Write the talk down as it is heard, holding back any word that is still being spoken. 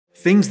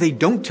Things they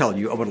don't tell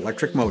you about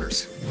electric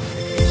motors.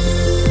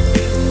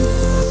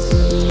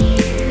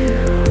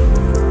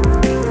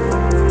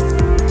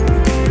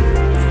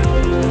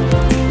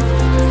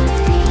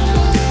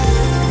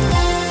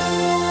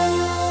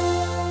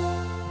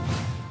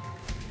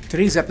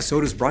 Today's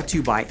episode is brought to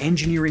you by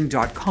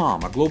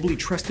Engineering.com, a globally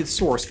trusted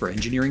source for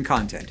engineering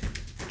content.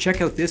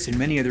 Check out this and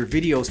many other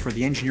videos for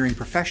the engineering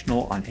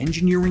professional on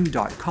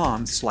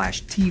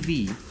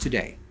engineering.com/TV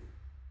today.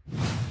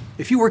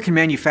 If you work in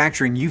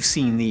manufacturing, you've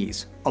seen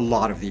these, a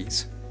lot of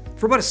these.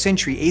 For about a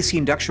century, AC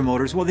induction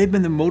motors, well, they've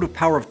been the motive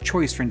power of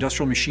choice for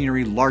industrial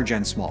machinery, large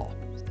and small.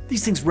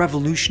 These things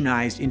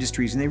revolutionized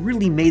industries and they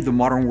really made the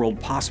modern world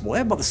possible. They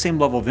have about the same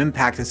level of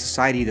impact in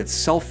society that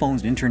cell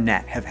phones and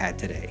internet have had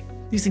today.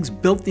 These things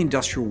built the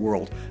industrial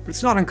world, but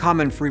it's not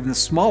uncommon for even the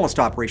smallest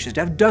operations to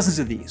have dozens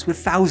of these, with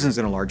thousands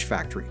in a large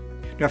factory.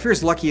 Now, if you're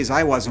as lucky as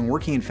I was in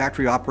working in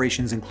factory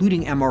operations,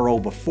 including MRO,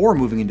 before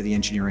moving into the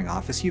engineering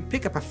office, you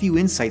pick up a few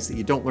insights that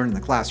you don't learn in the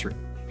classroom.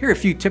 Here are a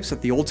few tips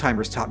that the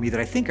old-timers taught me that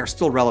I think are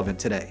still relevant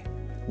today.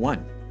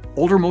 1.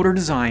 Older motor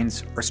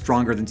designs are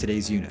stronger than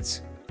today's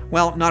units.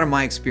 Well, not in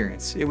my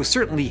experience. It was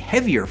certainly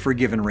heavier for a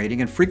given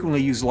rating and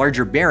frequently used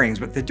larger bearings,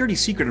 but the dirty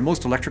secret in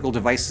most electrical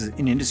devices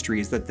in industry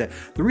is that the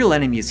real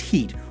enemy is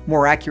heat,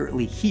 more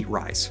accurately heat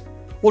rise.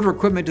 Older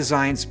equipment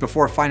designs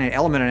before finite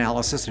element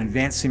analysis and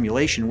advanced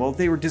simulation, well,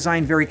 they were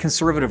designed very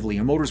conservatively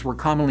and motors were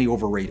commonly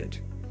overrated.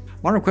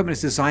 Modern equipment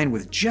is designed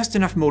with just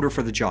enough motor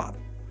for the job,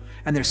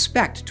 and they're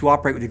spec'd to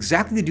operate with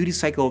exactly the duty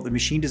cycle that the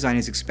machine design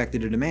is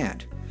expected to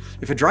demand.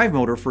 If a drive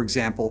motor, for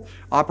example,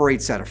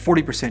 operates at a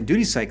 40%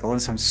 duty cycle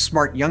and some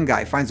smart young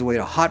guy finds a way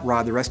to hot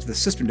rod the rest of the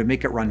system to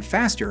make it run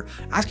faster,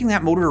 asking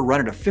that motor to run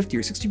at a 50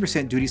 or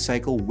 60% duty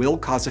cycle will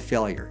cause a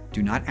failure.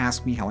 Do not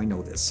ask me how I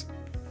know this.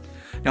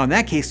 Now in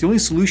that case, the only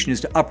solution is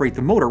to uprate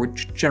the motor,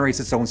 which generates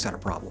its own set of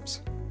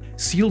problems.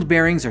 Sealed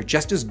bearings are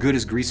just as good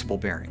as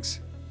greasable bearings.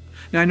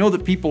 Now I know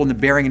that people in the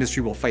bearing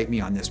industry will fight me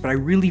on this, but I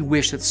really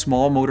wish that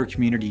small motor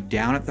community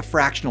down at the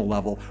fractional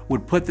level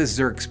would put the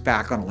Zerks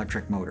back on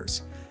electric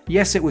motors.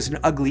 Yes, it was an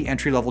ugly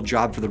entry-level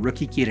job for the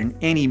rookie kid in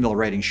any mill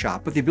writing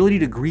shop, but the ability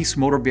to grease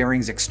motor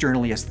bearings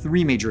externally has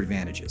 3 major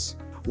advantages.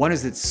 One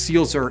is that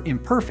seals are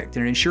imperfect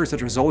and it ensures that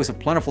there's always a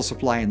plentiful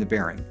supply in the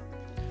bearing.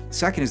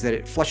 Second is that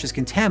it flushes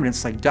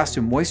contaminants like dust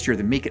and moisture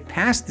that make it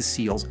past the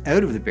seals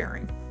out of the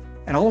bearing.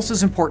 And almost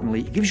as importantly,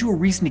 it gives you a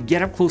reason to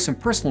get up close and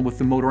personal with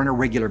the motor on a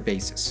regular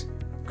basis.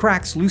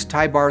 Cracks, loose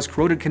tie bars,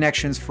 corroded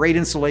connections, frayed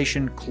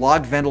insulation,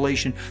 clogged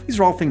ventilation, these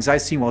are all things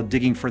I've seen while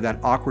digging for that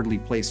awkwardly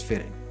placed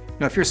fitting.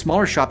 Now, if you're a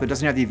smaller shop that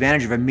doesn't have the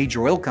advantage of a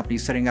major oil company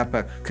setting up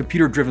a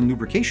computer-driven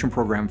lubrication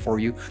program for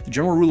you, the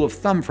general rule of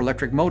thumb for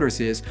electric motors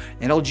is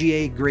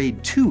NLGA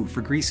grade 2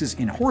 for greases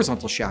in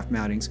horizontal shaft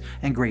mountings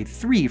and grade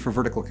 3 for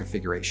vertical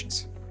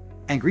configurations.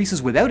 And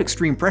greases without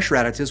extreme pressure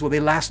additives, well,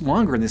 they last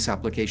longer in this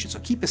application, so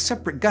keep a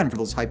separate gun for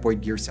those hypoid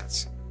gear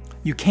sets.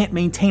 You can't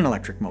maintain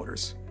electric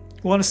motors.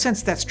 Well, in a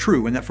sense, that's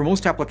true, in that for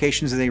most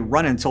applications they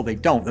run until they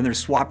don't, then they're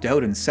swapped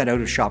out and sent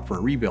out of shop for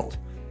a rebuild.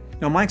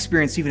 Now, in my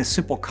experience, even a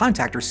simple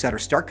contactor set or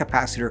start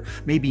capacitor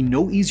may be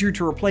no easier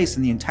to replace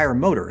than the entire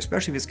motor,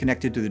 especially if it's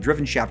connected to the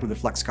driven shaft with a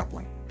flex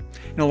coupling.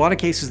 In a lot of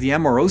cases, the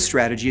MRO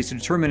strategy is to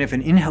determine if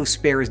an in-house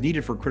spare is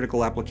needed for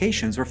critical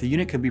applications or if the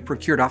unit can be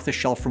procured off the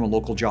shelf from a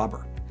local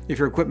jobber. If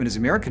your equipment is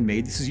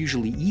American-made, this is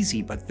usually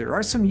easy, but there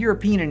are some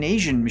European and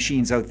Asian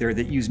machines out there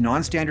that use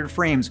non-standard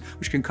frames,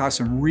 which can cause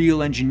some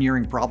real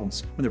engineering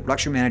problems when the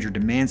production manager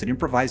demands an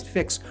improvised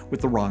fix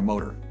with the wrong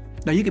motor.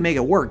 Now you can make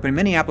it work, but in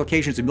many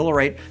applications a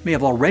millwright may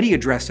have already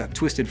addressed a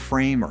twisted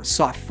frame or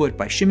soft foot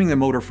by shimming the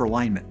motor for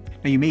alignment.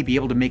 Now you may be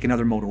able to make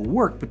another motor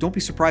work, but don't be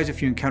surprised if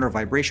you encounter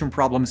vibration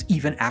problems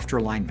even after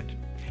alignment.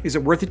 Is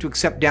it worth it to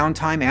accept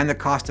downtime and the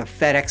cost of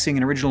FedExing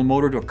an original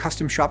motor to a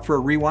custom shop for a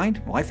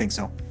rewind? Well, I think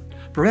so.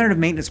 Preventative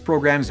maintenance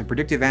programs and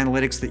predictive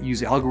analytics that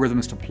use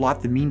algorithms to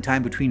plot the mean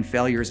time between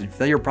failures and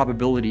failure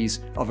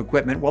probabilities of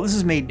equipment, well, this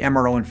has made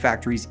MRO in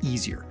factories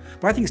easier,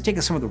 but I think it's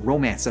taken some of the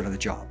romance out of the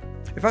job.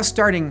 If I was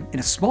starting in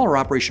a smaller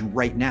operation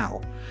right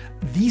now,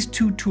 these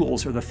 2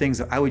 tools are the things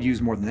that I would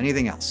use more than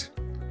anything else.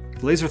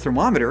 The laser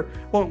thermometer,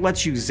 well, it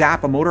lets you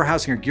zap a motor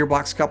housing or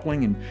gearbox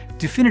coupling and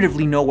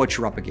definitively know what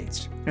you're up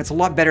against. And it's a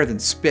lot better than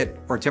spit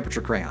or a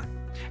temperature crayon.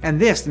 And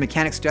this, the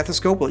mechanic's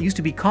stethoscope, well, it used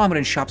to be common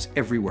in shops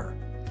everywhere.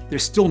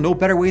 There's still no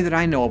better way that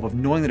I know of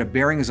knowing that a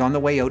bearing is on the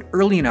way out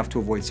early enough to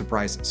avoid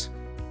surprises.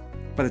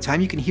 By the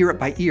time you can hear it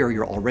by ear,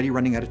 you're already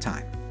running out of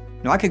time.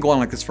 Now, I could go on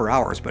like this for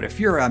hours, but if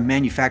you're a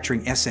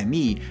manufacturing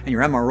SME and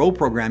your MRO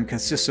program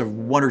consists of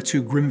 1 or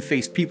 2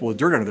 grim-faced people with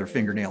dirt under their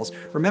fingernails,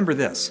 remember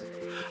this.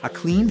 A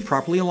clean,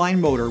 properly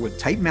aligned motor with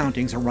tight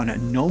mountings and run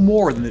at no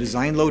more than the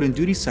design load and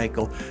duty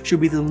cycle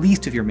should be the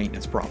least of your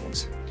maintenance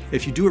problems.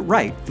 If you do it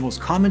right, the most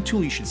common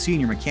tool you should see in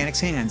your mechanic's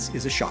hands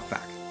is a shop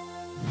vac.